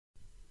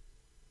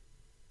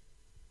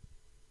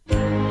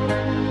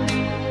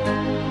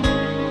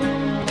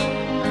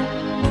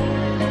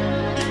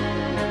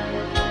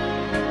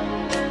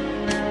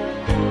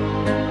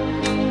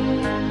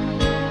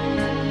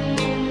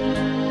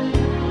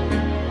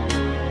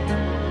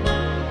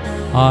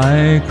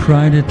I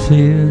cried a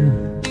tear,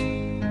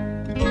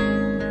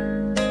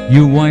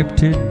 you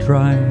wiped it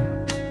dry.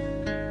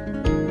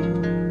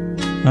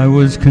 I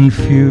was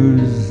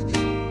confused,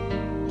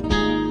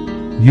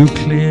 you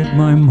cleared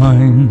my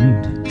mind.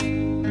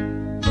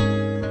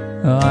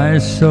 I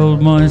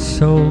sold my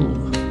soul,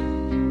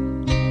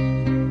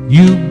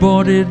 you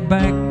bought it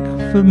back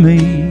for me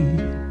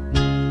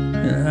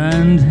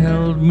and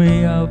held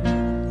me up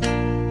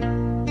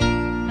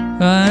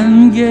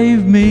and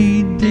gave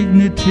me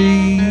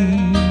dignity.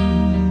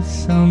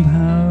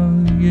 Somehow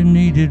you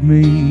needed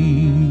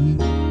me.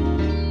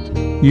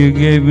 You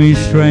gave me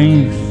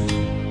strength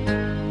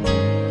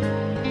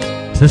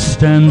to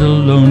stand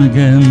alone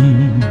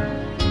again,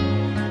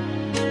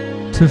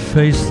 to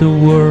face the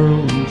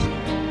world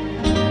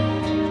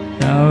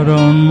out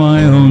on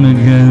my own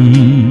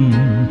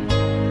again.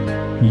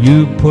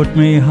 You put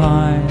me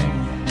high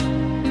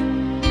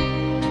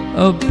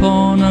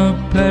upon a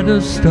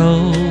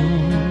pedestal,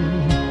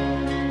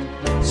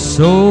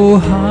 so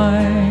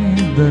high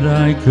that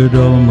I could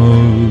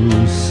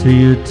almost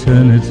see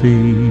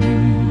eternity.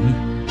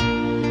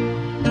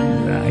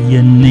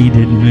 You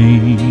needed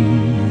me,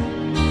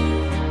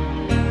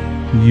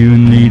 you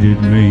needed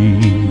me,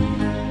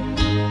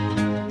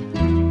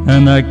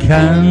 and I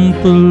can't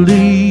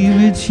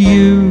believe it's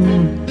you,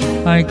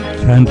 I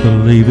can't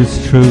believe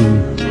it's true.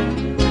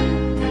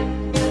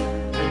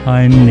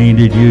 I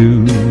needed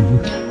you,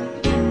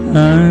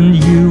 and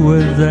you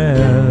were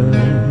there,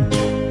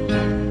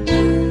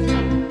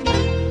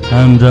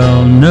 and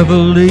I'll never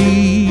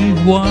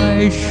leave.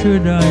 Why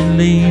should I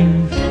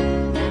leave?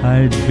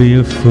 I'd be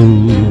a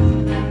fool,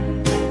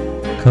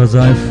 'cause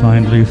I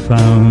finally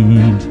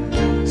found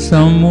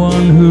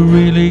someone who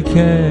really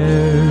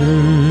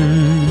cares.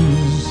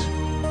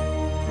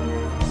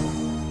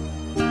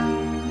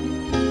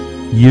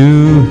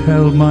 You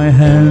held my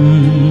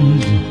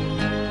hand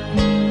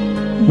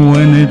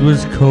when it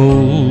was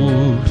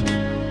cold,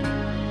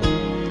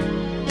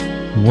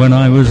 when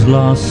I was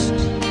lost.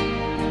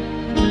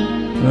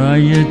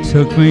 You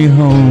took me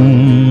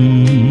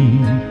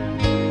home,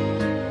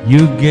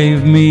 you gave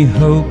me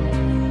hope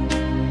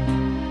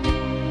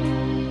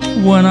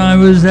when I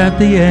was at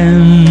the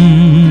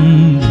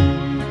end,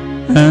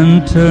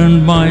 and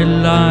turned my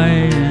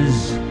lies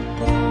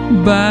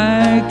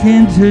back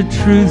into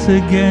truth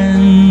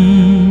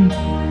again.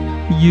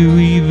 You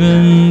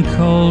even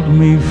called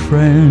me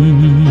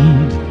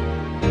friend,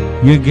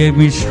 you gave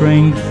me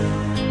strength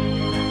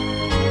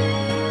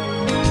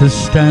to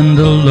stand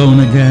alone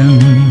again,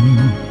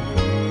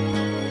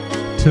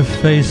 to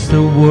face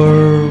the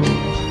world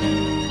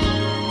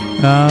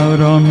out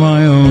on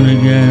my own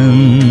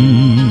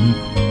again.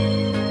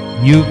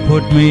 You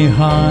put me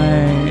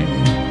high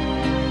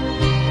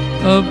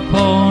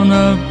upon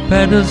a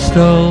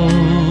pedestal,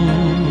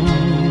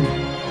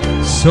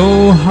 so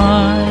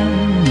high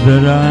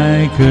that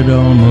I could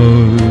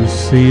almost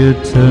see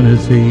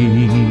eternity.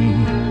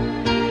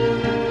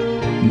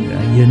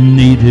 You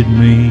needed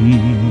me,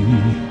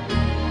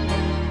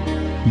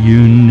 you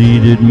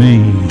needed me,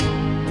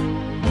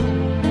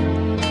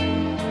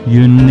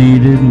 you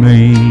needed me,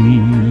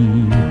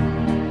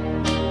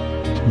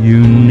 you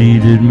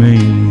needed me.